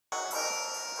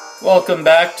Welcome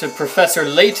back to Professor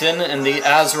Layton and the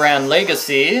Azran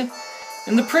Legacy.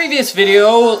 In the previous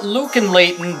video, Luke and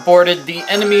Layton boarded the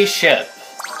enemy ship.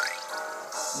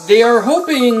 They are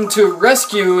hoping to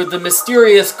rescue the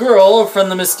mysterious girl from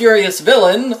the mysterious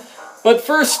villain, but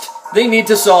first they need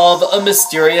to solve a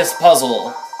mysterious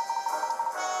puzzle.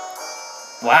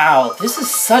 Wow, this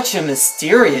is such a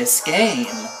mysterious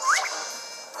game.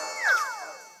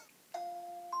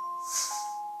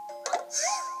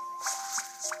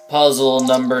 Puzzle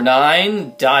number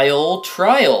 9, Dial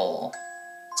Trial.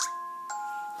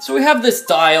 So we have this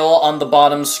dial on the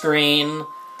bottom screen.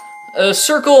 A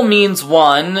circle means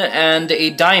 1, and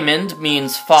a diamond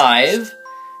means 5.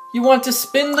 You want to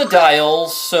spin the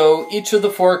dials so each of the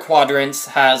 4 quadrants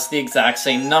has the exact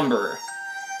same number.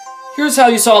 Here's how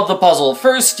you solve the puzzle.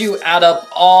 First, you add up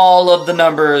all of the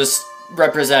numbers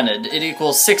represented. It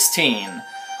equals 16.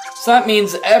 So that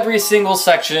means every single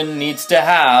section needs to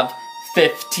have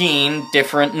 15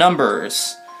 different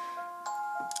numbers.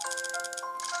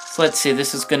 So let's see,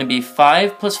 this is going to be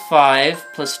 5 plus 5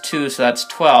 plus 2, so that's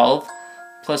 12.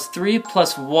 Plus 3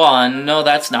 plus 1, no,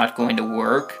 that's not going to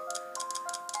work.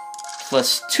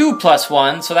 Plus 2 plus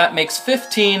 1, so that makes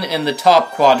 15 in the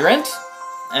top quadrant.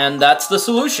 And that's the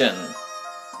solution.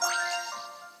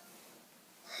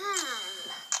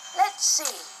 Let's see.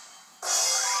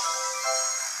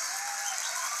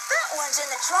 That one's in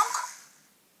the trunk.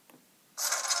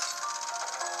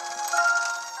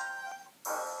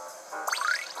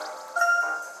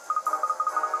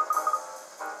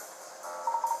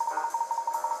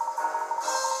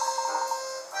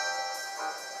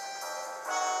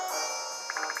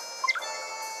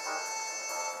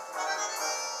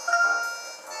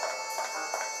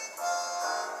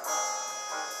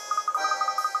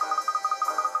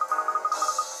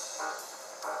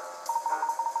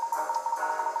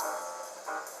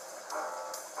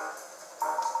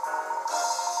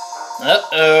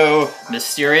 Uh-oh,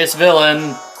 mysterious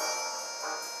villain.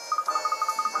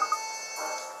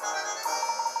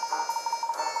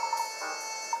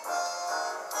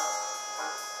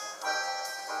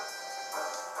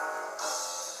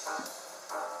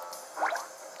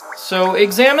 So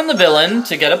examine the villain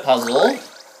to get a puzzle.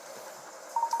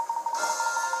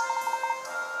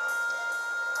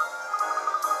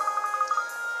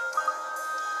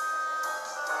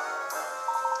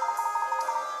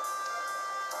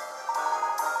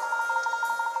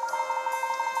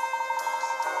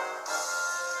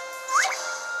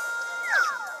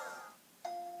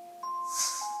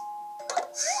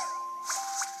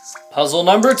 Puzzle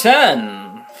number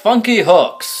 10, Funky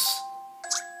Hooks.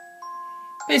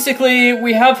 Basically,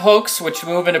 we have hooks which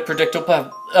move in a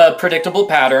predictable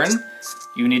pattern.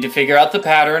 You need to figure out the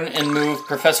pattern and move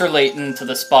Professor Layton to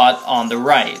the spot on the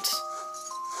right.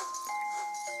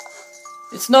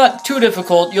 It's not too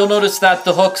difficult. You'll notice that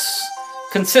the hooks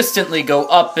consistently go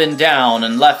up and down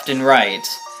and left and right.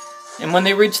 And when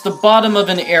they reach the bottom of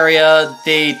an area,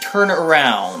 they turn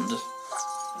around.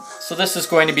 So this is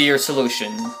going to be your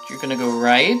solution. You're going to go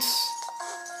right,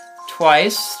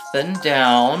 twice, then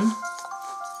down,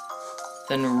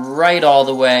 then right all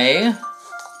the way,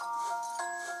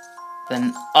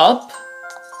 then up,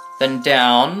 then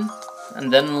down,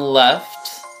 and then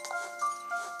left,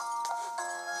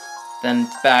 then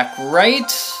back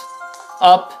right,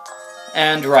 up,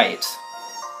 and right.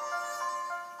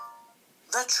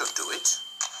 That should do it.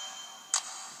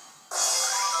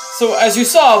 So as you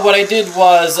saw, what I did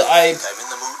was I'm in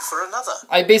the mood for another.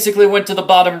 I basically went to the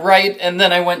bottom right, and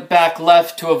then I went back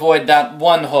left to avoid that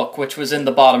one hook, which was in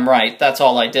the bottom right. That's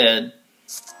all I did.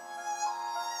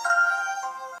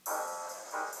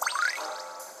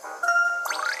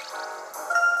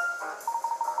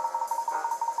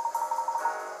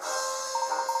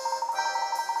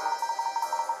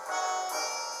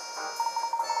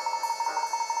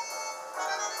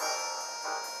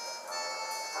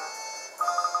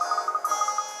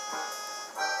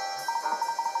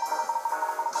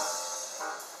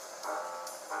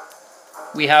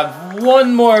 We have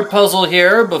one more puzzle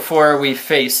here before we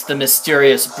face the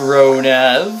mysterious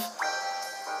Bronev.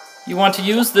 You want to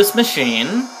use this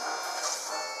machine,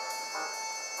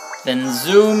 then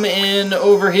zoom in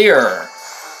over here.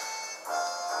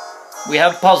 We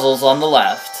have puzzles on the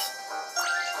left.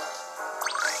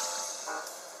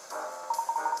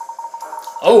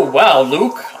 Oh wow,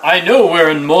 Luke, I know we're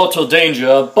in mortal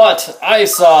danger, but I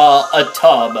saw a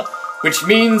tub, which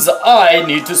means I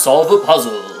need to solve a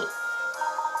puzzle.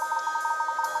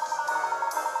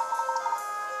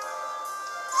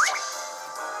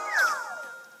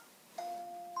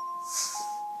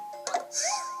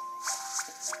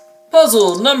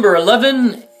 Puzzle number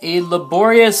 11, a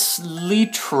laborious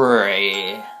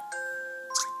litre.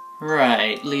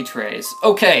 Right, Litres.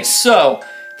 Okay, so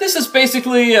this is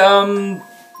basically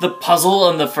the puzzle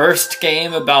in the first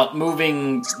game about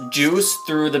moving juice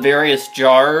through the various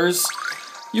jars.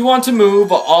 You want to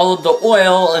move all of the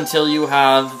oil until you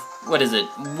have, what is it,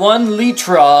 1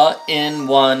 litra in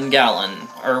 1 gallon,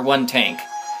 or 1 tank.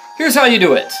 Here's how you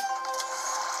do it.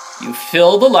 You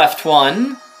fill the left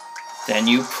one, then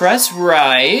you press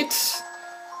right,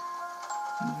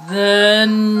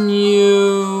 then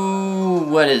you...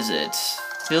 what is it?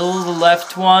 Fill the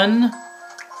left one,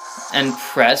 and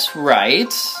press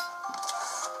right.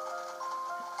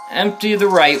 Empty the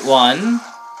right one,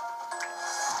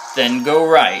 then go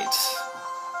right.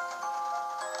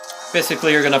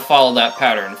 Basically, you're gonna follow that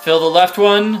pattern. Fill the left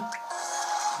one,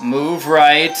 move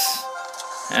right,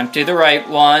 empty the right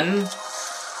one,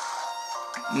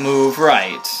 move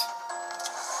right.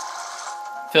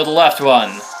 Fill the left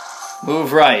one,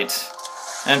 move right,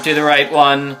 empty the right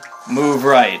one, move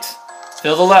right.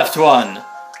 Fill the left one,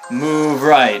 move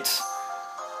right.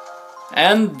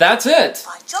 And that's it.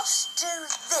 I just do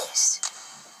this.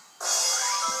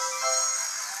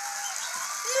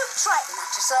 You tried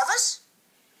not to serve us?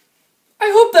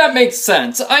 I hope that makes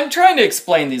sense. I'm trying to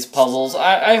explain these puzzles.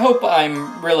 I hope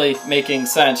I'm really making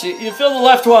sense. You fill the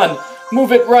left one,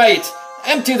 move it right,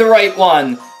 empty the right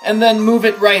one, and then move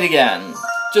it right again.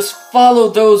 Just follow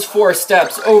those 4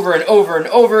 steps over and over and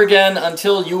over again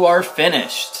until you are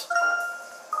finished.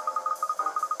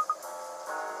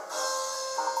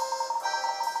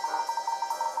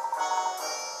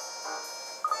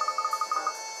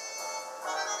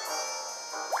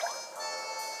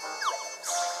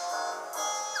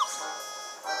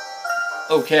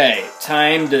 Okay,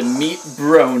 time to meet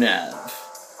Bronev.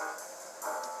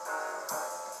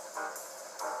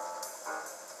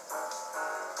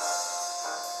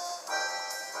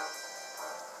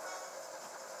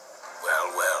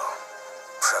 Well,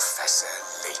 Professor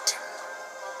Layton.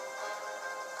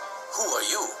 Who are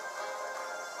you?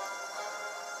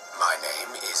 My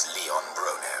name is Leon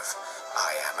Bronev.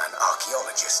 I am an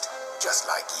archaeologist, just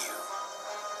like you.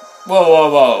 Whoa, whoa,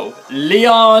 whoa.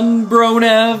 Leon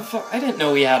Bronev? I didn't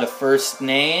know he had a first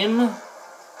name.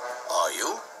 Are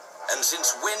you? And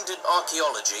since when did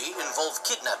archaeology involve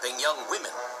kidnapping young women?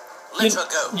 Let her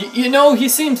go. You know, he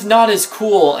seems not as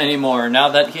cool anymore now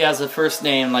that he has a first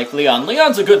name like Leon.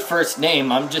 Leon's a good first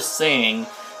name, I'm just saying.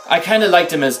 I kind of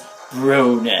liked him as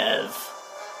Bronev.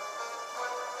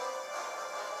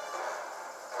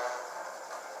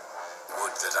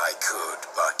 Would that I could,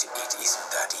 but it isn't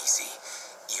that easy.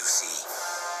 You see,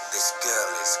 this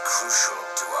girl is crucial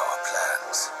to our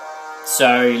plans.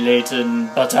 Sorry, Layton,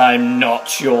 but I'm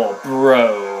not your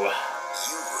bro.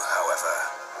 You, however,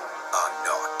 are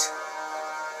not.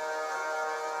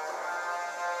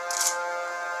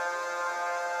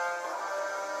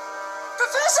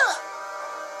 Professor!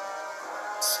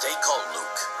 Stay calm,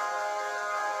 Luke.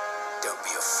 Don't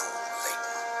be a fool,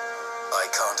 Layton. I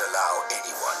can't allow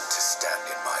anyone to stand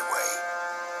in my way.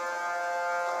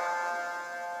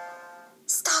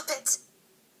 Stop it!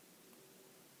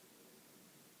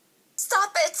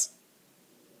 Stop it!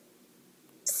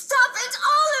 Stop it,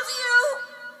 all of you!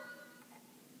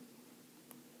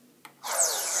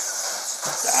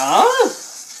 Ah?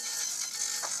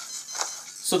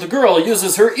 So the girl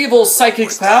uses her evil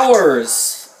psychic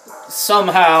powers.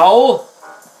 Somehow.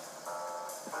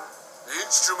 The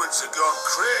instruments have gone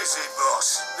crazy,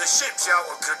 boss. The ship's out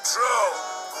of control.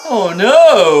 Oh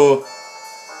no!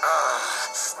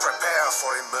 Prepare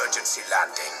for emergency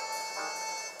landing.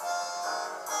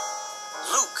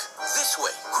 Luke, this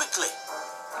way, quickly.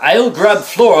 I'll grab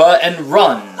Flora and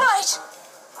run. Right!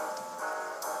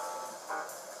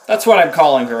 That's what I'm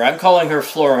calling her. I'm calling her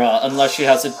Flora, unless she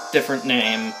has a different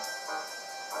name.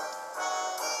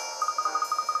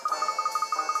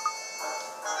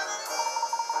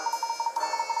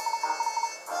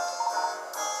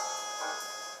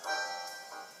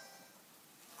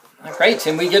 Alright,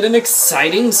 and we get an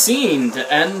exciting scene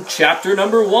to end chapter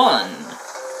number 1.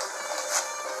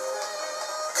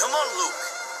 Come on, Luke.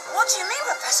 What do you mean,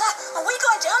 Professor? Are we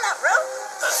going down that road?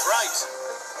 That's right.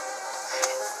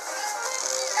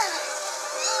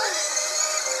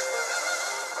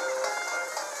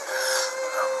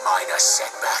 A minor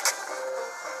setback.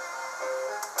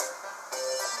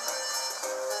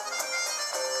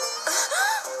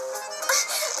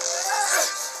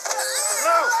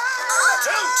 No!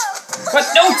 Don't! But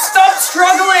don't stop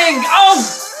struggling! Oh,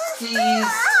 jeez.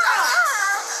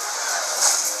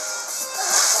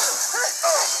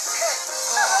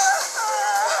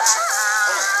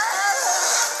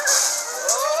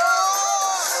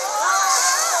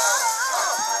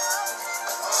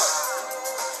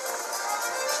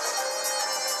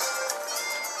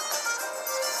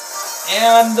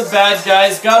 And the bad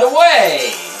guys got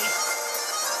away!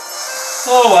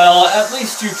 Oh well, at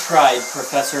least you tried,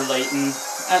 Professor Layton.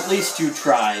 At least you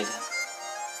tried.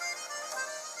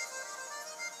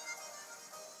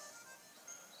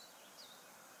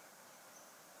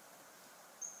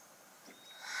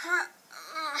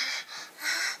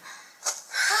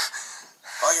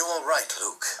 Are you all right,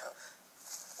 Luke?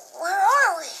 Where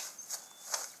are we?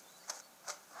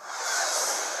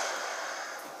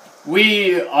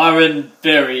 We are in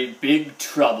very big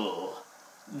trouble.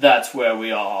 That's where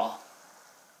we are.